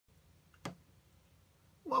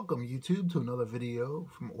Welcome YouTube to another video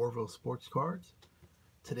from Orville Sports Cards.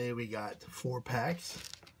 Today we got 4 packs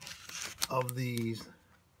of these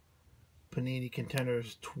Panini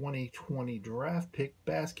Contenders 2020 draft pick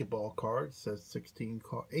basketball cards. It says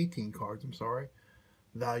 18 cards,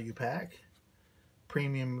 value pack.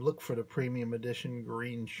 Look for the premium edition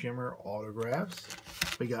green shimmer autographs.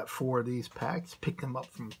 We got 4 of these packs. Picked them up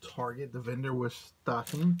from Target. The vendor was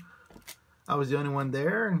stocking. I was the only one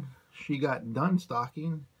there, and she got done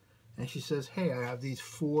stocking, and she says, "Hey, I have these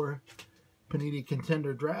 4 Panini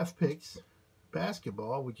Contender draft picks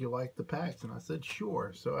basketball. Would you like the packs?" And I said,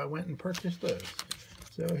 "Sure." So I went and purchased those.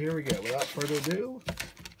 So here we go. Without further ado,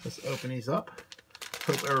 let's open these up.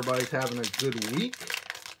 Hope everybody's having a good week.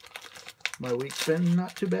 My week's been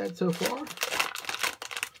not too bad so far.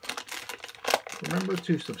 Remember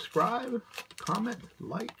to subscribe, comment,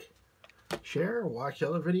 like, share, watch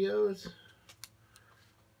other videos.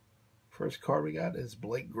 First card we got is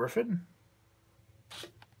Blake Griffin,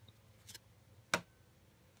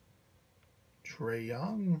 Trae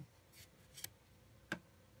Young,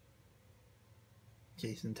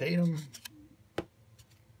 Jason Tatum,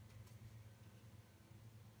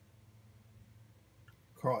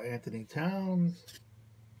 Karl Anthony Towns,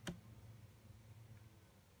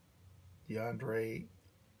 DeAndre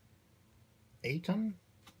Ayton,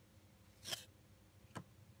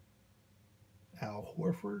 Al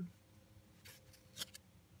Horford,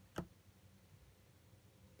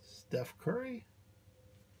 Steph Curry,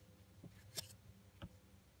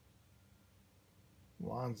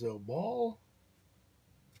 Lonzo Ball,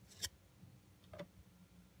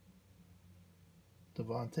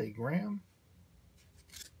 Devontae Graham,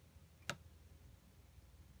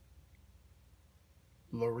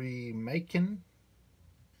 Laurie Macon,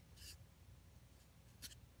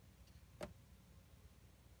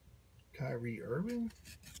 Kyrie Irving.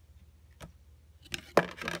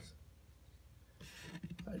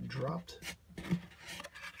 I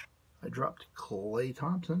dropped Klay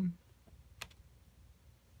Thompson.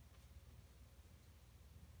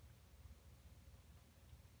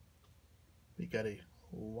 We got a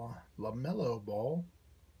LaMelo Ball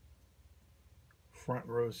front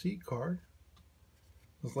row seat card.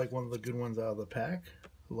 Looks like one of the good ones out of the pack.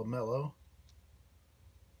 LaMelo.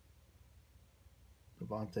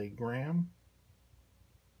 Devontae Graham.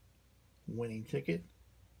 Winning ticket.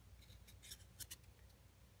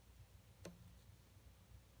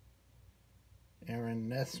 Aaron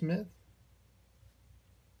Nesmith.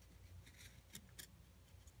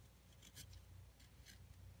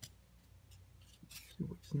 Let's see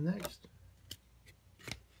what's next.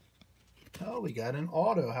 Oh, we got an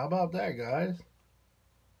auto. How about that, guys?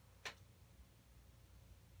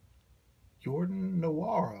 Jordan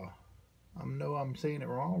Nwora. I know I'm saying it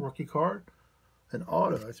wrong. Rookie card. An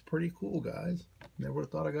auto. That's pretty cool, guys. Never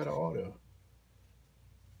thought I got an auto.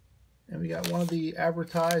 And we got one of the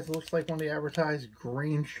advertised, looks like one of the advertised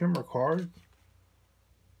green shimmer cards.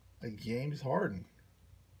 A James Harden.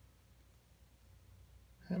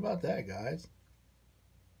 How about that, guys?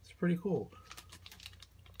 It's pretty cool.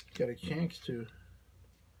 Got a chance to.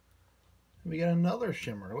 We got another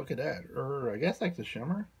shimmer. Look at that. I guess that's a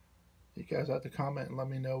shimmer. You guys have to comment and let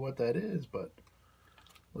me know what that is, but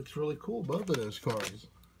looks really cool, both of those cards.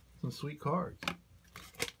 Some sweet cards.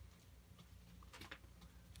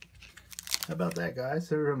 How about that, guys?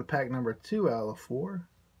 So we're on the pack number 2 out of 4.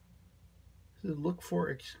 It says look for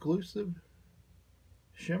exclusive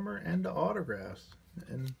shimmer and the autographs.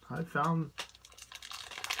 And I found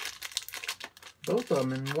both of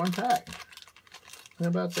them in one pack. How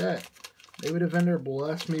about that? Maybe the vendor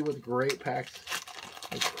blessed me with great packs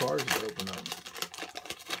of cards to open up.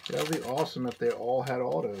 That would be awesome if they all had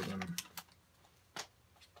autos in them.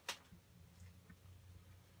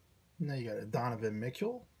 Now you got a Donovan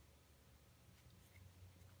Mitchell.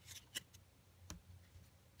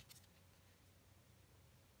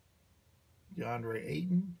 DeAndre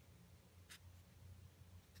Ayton.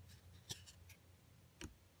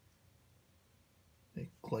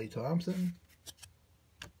 Klay Thompson.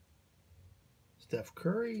 Steph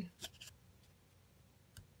Curry.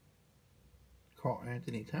 Karl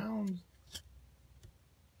Anthony Towns.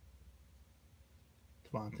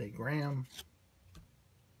 Devontae Graham.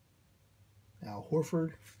 Al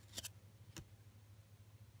Horford.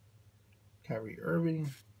 Kyrie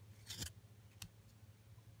Irving.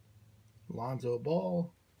 Lonzo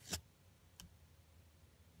Ball.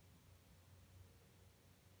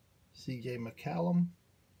 CJ McCallum.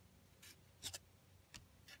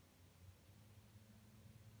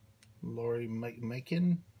 Laurie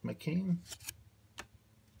McCain.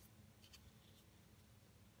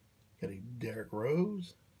 Got a Derrick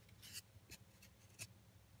Rose.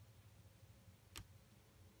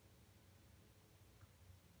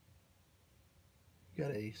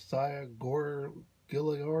 got a Sia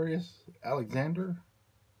Gilgarius Alexander.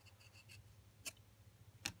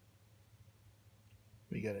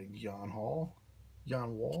 We got a John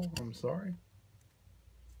Wall, I'm sorry.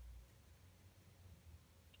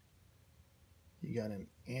 You got an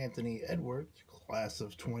Anthony Edwards, class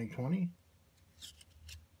of 2020.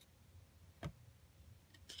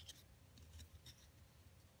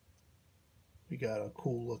 We got a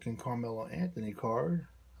cool looking Carmelo Anthony card,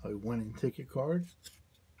 a winning ticket card.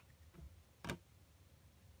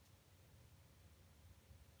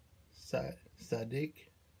 Sadiq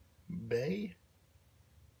Bey.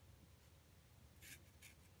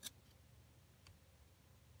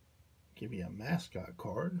 Give you a mascot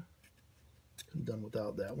card. I'm done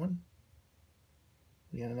without that one.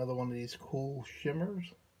 We got another one of these cool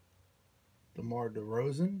shimmers. DeMar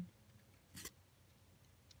DeRozan.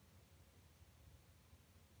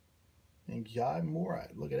 And Guy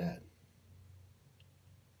Morat. Look at that.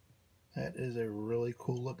 That is a really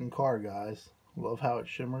cool looking card, guys. Love how it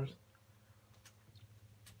shimmers.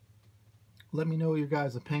 Let me know what your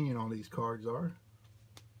guys' opinion on these cards are.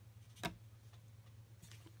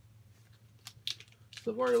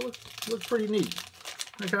 So far, it looks pretty neat.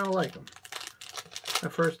 I kind of like them. My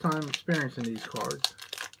first time experiencing these cards.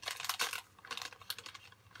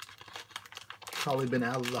 Probably been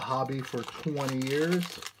out of the hobby for 20 years.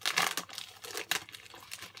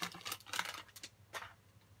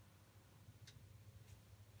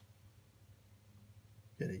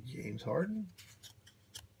 Get a James Harden.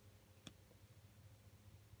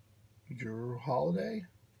 Drew Holiday.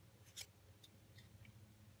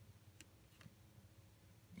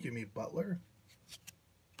 Jimmy Butler.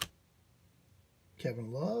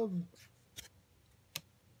 Kevin Love.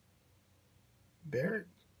 Barrett.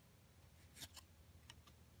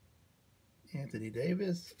 Anthony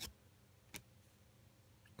Davis.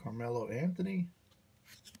 Carmelo Anthony.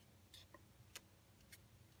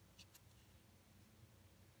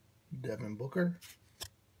 Devin Booker.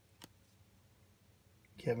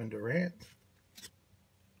 Kevin Durant.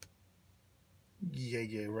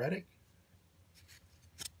 JJ Redick.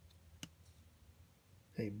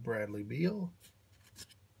 Hey, Bradley Beal.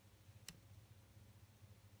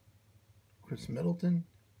 Chris Middleton.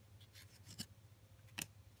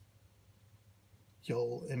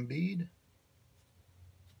 Joel Embiid.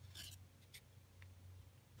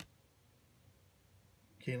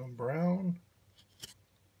 Jaylen Brown.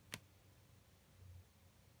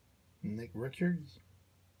 Nick Richards.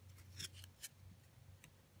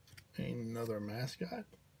 Another mascot.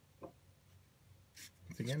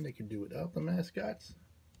 Once again, they could do without the mascots.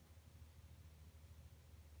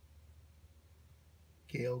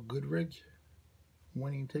 Gail Goodrich,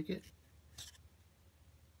 winning ticket.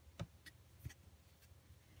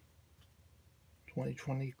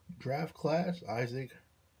 '20 draft class, Isaac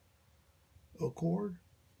Okoro.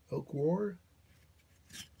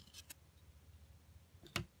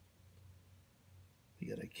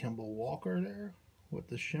 You got a Kemba Walker there with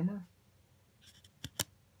the shimmer.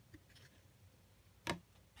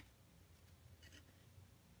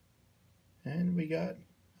 And we got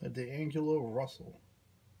a D'Angelo Russell.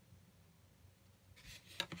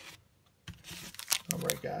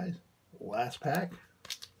 Alright guys, last pack.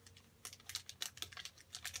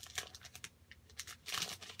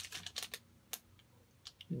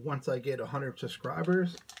 Once I get 100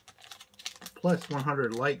 subscribers, plus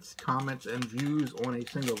 100 likes, comments, and views on a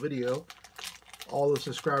single video, all the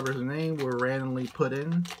subscribers' name were randomly put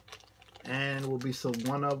in, and will be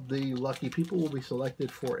one of the lucky people will be selected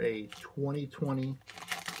for a 2020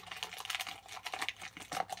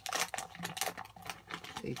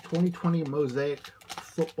 Mosaic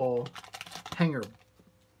Football Hanger.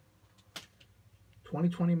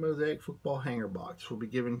 2020 Mosaic Football Hanger box will be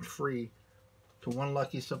given free to one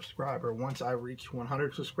lucky subscriber once I reach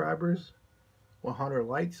 100 subscribers, 100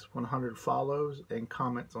 likes, 100 follows, and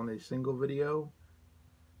comments on a single video.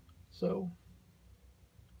 So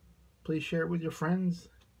please share it with your friends,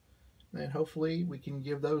 and hopefully we can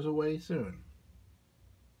give those away soon.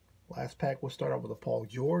 Last pack, we'll start off with a Paul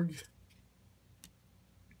George.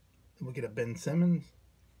 Then we'll get a Ben Simmons,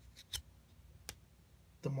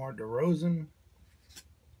 DeMar DeRozan,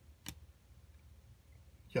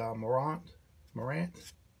 Ja Morant,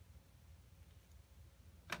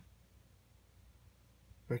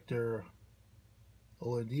 Victor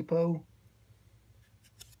Oladipo,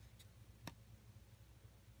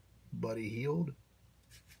 Buddy Hield,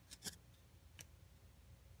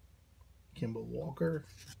 Kemba Walker,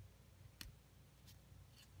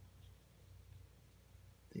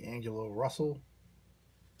 D'Angelo Russell,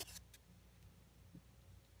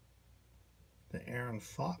 the Aaron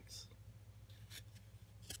Fox,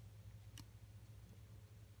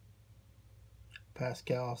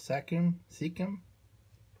 Pascal Siakam.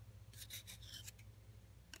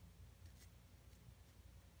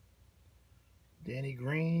 Danny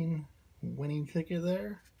Green, winning ticket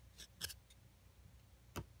there.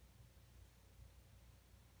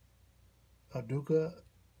 Aduka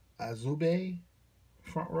Azube,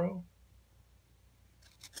 front row.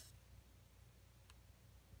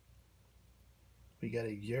 We got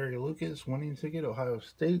a Jerry Lucas, winning ticket, Ohio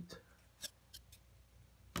State.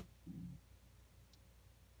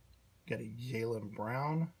 Got a Jaylen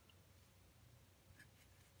Brown.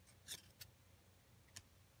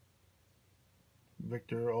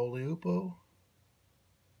 Victor Oladipo.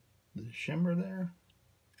 The shimmer there.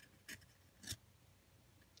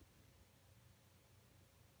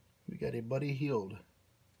 We got a Buddy Hield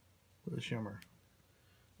with a shimmer.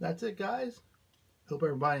 That's it, guys. Hope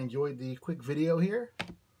everybody enjoyed the quick video here.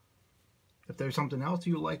 If there's something else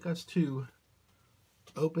you'd like us to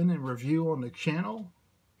open and review on the channel,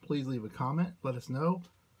 please leave a comment. Let us know.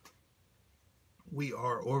 We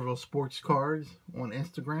are Orville Sports Cards on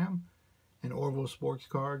Instagram and Orville Sports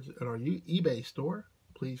Cards at our eBay store.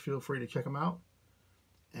 Please feel free to check them out.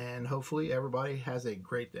 And hopefully everybody has a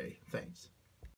great day. Thanks.